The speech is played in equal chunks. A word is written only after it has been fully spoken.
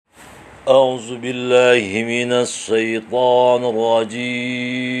أعوذ بالله من الشيطان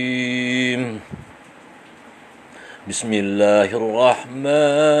الرجيم. بسم الله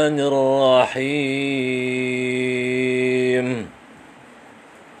الرحمن الرحيم.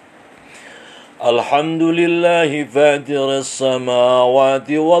 الحمد لله فاتر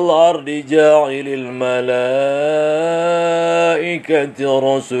السماوات والأرض جاعل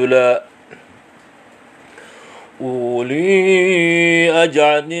الملائكة رسلا أولي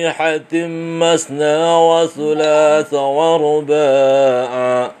أجنحة مثنى وثلاث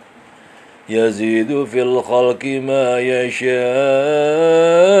ورباع يزيد في الخلق ما يشاء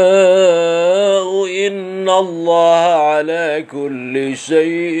إن الله على كل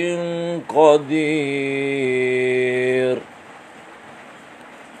شيء قدير.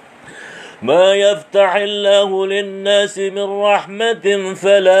 ما يفتح الله للناس من رحمة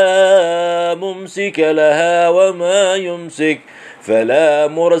فلا ممسك لها وما يمسك فلا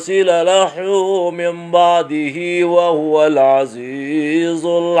مرسل له من بعده وهو العزيز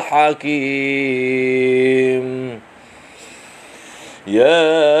الحكيم.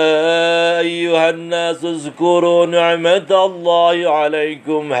 يا أيها الناس اذكروا نعمة الله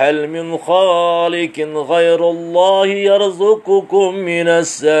عليكم هل من خالق غير الله يرزقكم من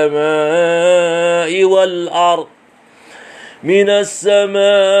السماء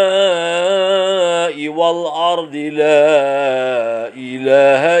والأرض لا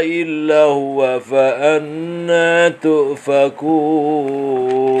إله إلا هو فأنى تؤفكون.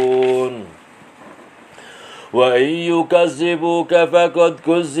 وإن يكذبوك فقد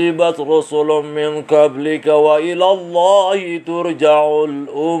كذبت رسل من قبلك وإلى الله ترجع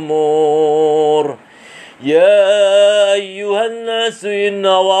الأمور. يا أيها الناس إن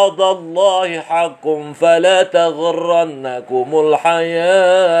وعد الله حق فلا تغرنكم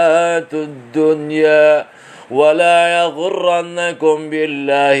الحياة الدنيا ولا يغرنكم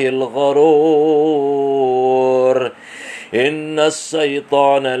بالله الغرور. إن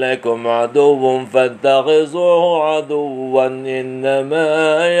الشيطان لكم عدو فاتخذوه عدوا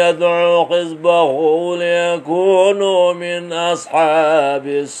إنما يدعو حزبه ليكونوا من أصحاب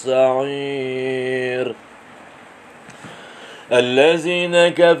السعير. الذين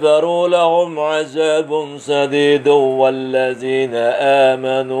كفروا لهم عذاب شديد والذين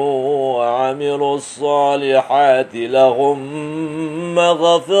آمنوا وعملوا الصالحات لهم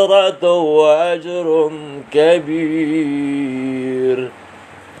مغفرة وأجر كبير.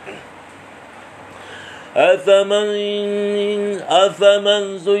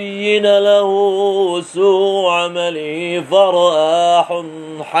 أفمن زين له سوء عمله فرآه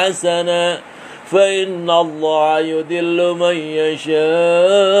حسنا فإن الله يضل من يشاء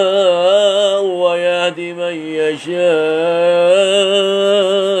ويهدي من يشاء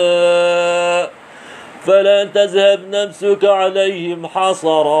فلا تذهب نفسك عليهم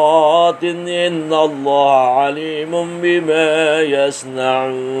حسرات إن الله عليم بما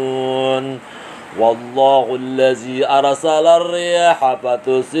يصنعون. والله الذي أرسل الرياح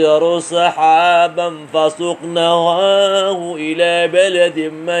فتثير سحابا فسقناه إلى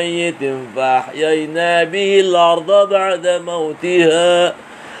بلد ميت فأحيينا به الأرض بعد موتها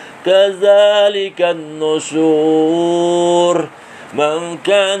كذلك النشور. من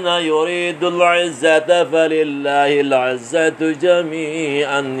كان يريد العزة فلله العزة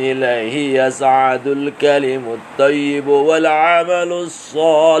جميعا إليه يسعد الكلم الطيب والعمل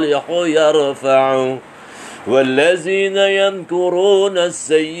الصالح يرفعه والذين يمكرون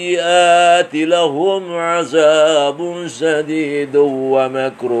السيئات لهم عذاب شديد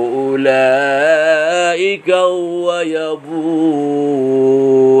ومكر أولئك هو يبور.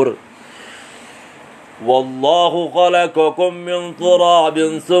 والله خلقكم من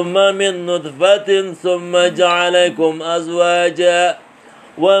تراب ثم من نطفة ثم جعلكم أزواجا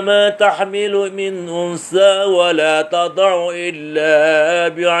وما تحمل من أنثى ولا تضع إلا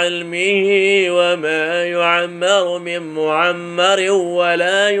بعلمه وما يعمر من معمر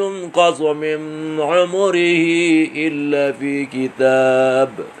ولا ينقص من عمره إلا في كتاب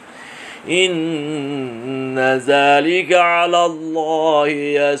إن ذلك على الله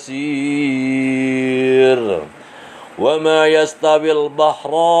يسير. وما يستوي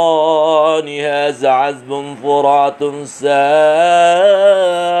البحران هذا عذب فرات سابغ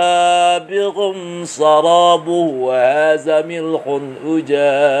شرابه وهذا ملح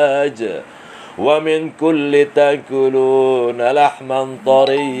أجاج ومن كل تأكلون لحما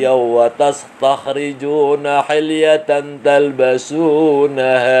طريا وتستخرجون حلية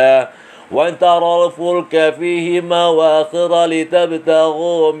تلبسونها وترى الفلك فيه مواخر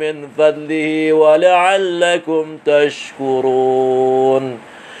لتبتغوا من فضله ولعلكم تشكرون.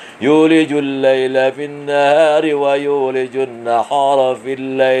 يولج الليل في النهار ويولج النهار في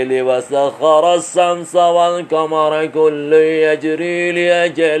الليل وسخر الشمس والقمر كل يجري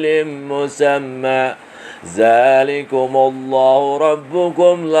لأجل مسمى ذلكم الله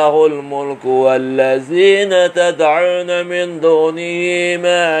ربكم له الملك والذين تدعون من دونه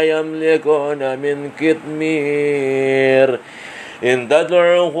ما يملكون من قطمير إن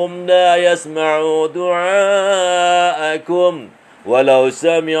تدعوهم لا يسمعوا دعاءكم ولو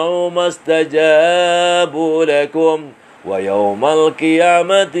سمعوا ما استجابوا لكم ويوم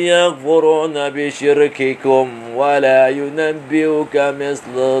القيامة يكفرون بشرككم ولا ينبئك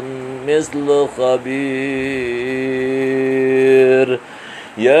مثل خبير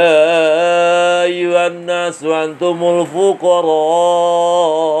يا أيها الناس أنتم الفقراء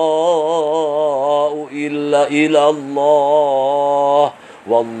إلى الله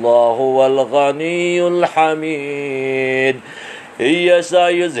والله هو الغني الحميد إن يشاء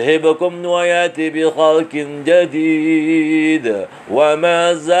يذهبكم ويأتي بخلق جديد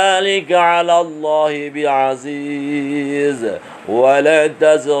وما ذلك على الله بعزيز ولا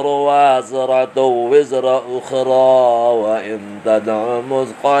تزر وازرة وزر أخرى وإن تدع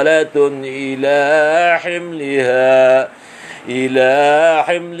مثقلة إلى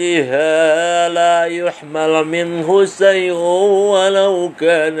حملها لا يحمل منه شيء ولو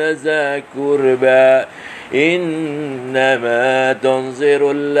كان ذا قربى إنما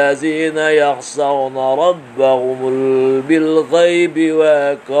تنذر الذين يخشون ربهم بالغيب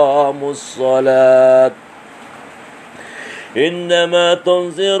وأقاموا الصلاة إنما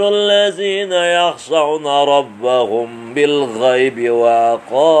تنذر الذين يخشون ربهم بالغيب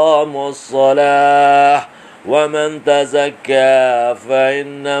وأقاموا الصلاة ومن تزكى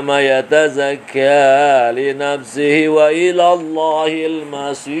فإنما يتزكى لنفسه وإلى الله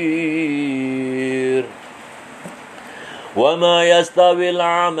المصير وما يستوي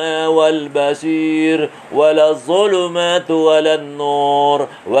الأعمى والبصير ولا الظلمات ولا النور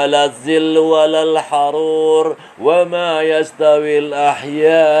ولا الظل ولا الحرور وما يستوي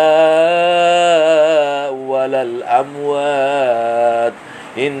الأحياء ولا الأموات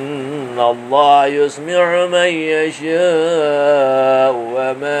إن الله يسمع من يشاء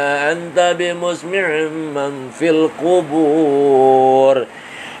وما أنت بمسمع من في القبور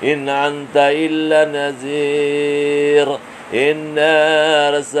إن أنت إلا نذير إنا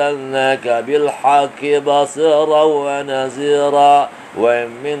أرسلناك بالحق بصيرا ونذيرا وإن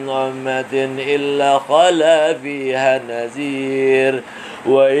من أمة إلا خلا فيها نذير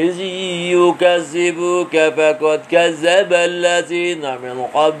وإذ يكذبوك فقد كذب الذين من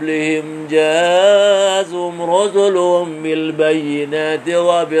قبلهم جاءتهم رسلهم بالبينات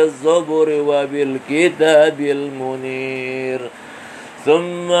وبالزبر وبالكتاب المنير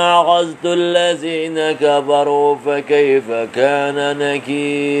ثم أخذت الذين كفروا فكيف كان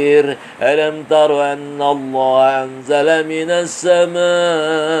نكير ألم تر أن الله أنزل من السماء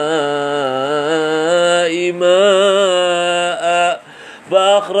ماء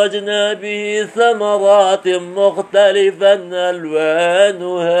فأخرجنا به ثمرات مختلفا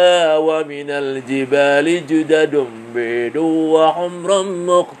ألوانها ومن الجبال جدد بيض وحمر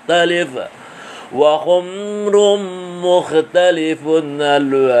مختلف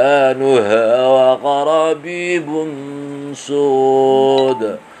ألوانها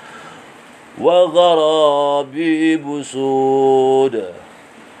وغرابيب سود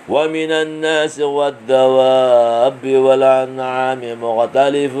ومن الناس والدواب والأنعام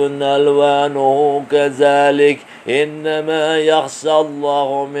مختلف ألوانه كذلك إنما يخشى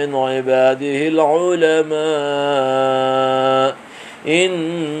الله من عباده العلماء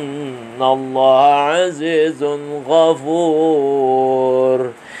إن الله عزيز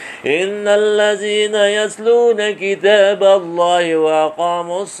غفور إن الذين يتلون كتاب الله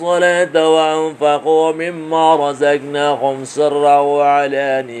وأقاموا الصلاة وأنفقوا مما رزقناهم سرا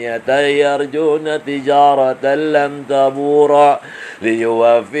وعلانية يرجون تجارة لن تبور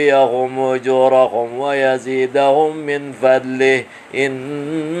ليوفيهم أجورهم ويزيدهم من فضله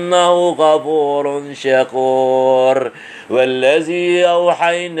إنه غفور شكور والذي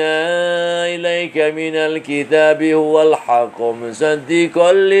أوحينا إليك من الكتاب هو الحق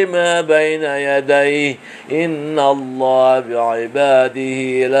مصدقا لما بين يديه إن الله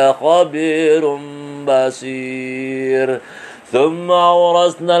بعباده لخبير بصير ثم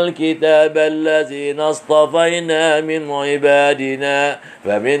أورثنا الكتاب الذين اصطفينا من عبادنا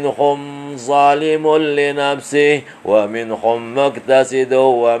فمنهم ظالم لنفسه ومنهم مقتصد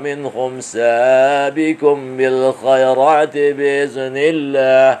ومنهم سابق بالخيرات بإذن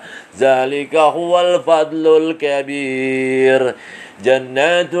الله ذلك هو الفضل الكبير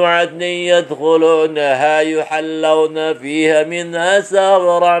جنات عدن يدخلونها يحلون فيها من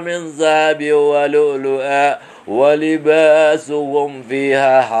أساور من ذهب ولؤلؤا ولباسهم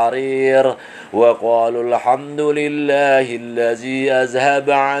فيها حرير وقالوا الحمد لله الذي أذهب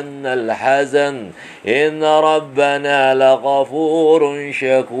عنا الحزن إن ربنا لغفور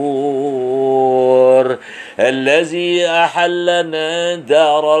شكور الذي أحلنا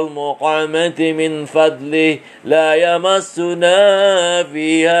دار المقامة من فضله لا يمسنا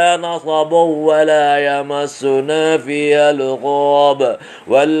فيها نصب ولا يمسنا فيها لغوب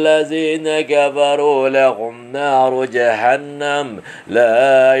والذين كفروا لهم نار جهنم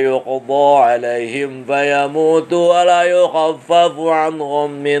لا يقضى عليهم فيموتوا ولا يخفف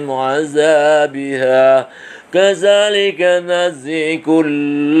عنهم من عذابها كذلك نجزي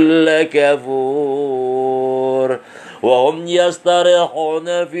كل كفور وهم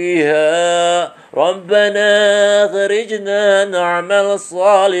يصطرخون فيها ربنا أخرجنا نعمل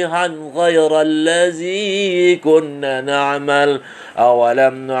صالحا غير الذي كنا نعمل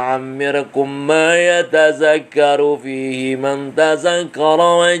أولم نعمركم ما يتذكر فيه من تذكر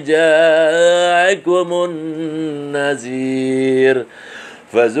وجاءكم النذير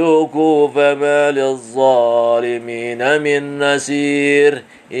فذوقوا فما للظالمين من نصير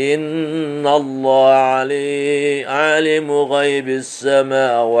إن الله عالم غيب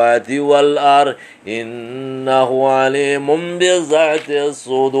السماوات والأرض إنه عليم بذات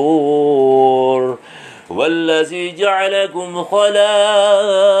الصدور والذي جعلكم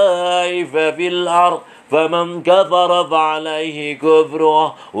خلائف في الأرض فمن كفر فعليه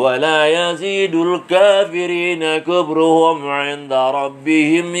كفره ولا يزيد الكافرين كفرهم عند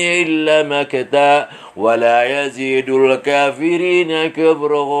ربهم إلا مكتا ولا يزيد الكافرين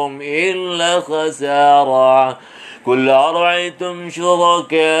كفرهم إلا خسارا قل أرأيتم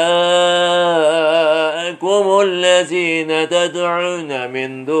شركاءكم الذين تدعون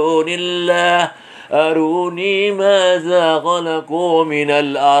من دون الله أروني ماذا خلقوا من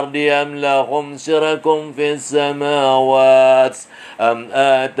الأرض أم لهم شرك في السماوات أم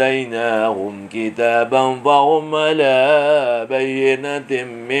آتيناهم كتابا فهم على بينة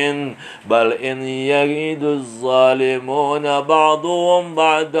منه بل إن يكيد الظالمون بعضهم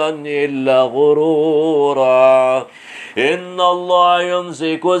بعضا إلا غرورا إن الله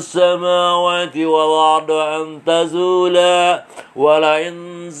يمسك السماوات والأرض أن تزولا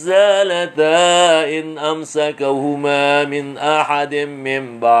ولئن زالتا إن أمسكهما من أحد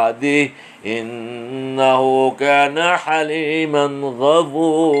من بعده إنه كان حليما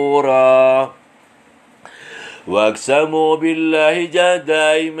غفورا وأقسموا بالله جهد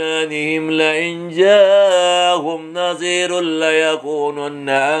أيمانهم لئن جاءهم نذير ليكونن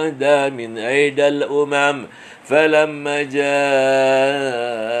أهدى من أيدي الأمم فلما جاءهم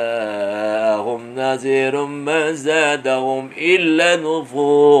نذير ما زادهم إلا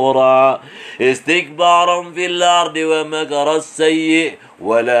نفورا استكبارا في الأرض ومكر السيء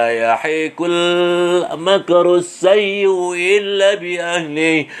ولا يحيق المكر السيء إلا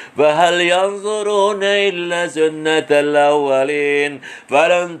بأهله فهل ينظرون إلا سنة الأولين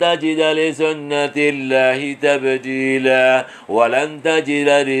فلن تجد لسنة الله تبديلا ولن تجد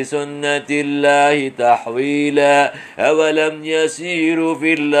لسنة الله تحويلا أولم يسيروا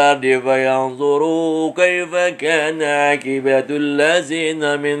في الأرض فينظروا كيف كان عاقبة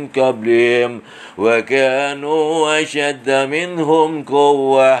الذين من قبلهم وكانوا أشد منهم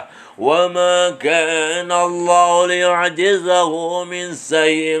قوة وما كان الله ليعجزه من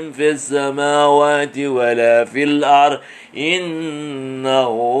شيء في السماوات ولا في الأرض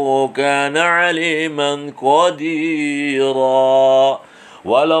إنه كان عليما قديرا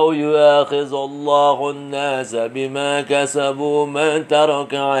ولو يؤاخذ الله الناس بما كسبوا ما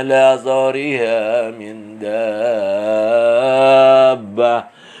ترك على ظهرها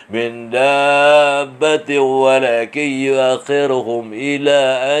من دابة ولكن يؤخرهم إلى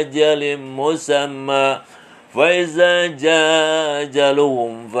أجل مسمى فإذا جاء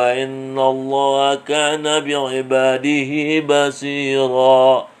أجلهم فإن الله كان بعباده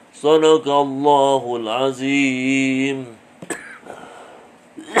بصيرا صدق الله العظيم.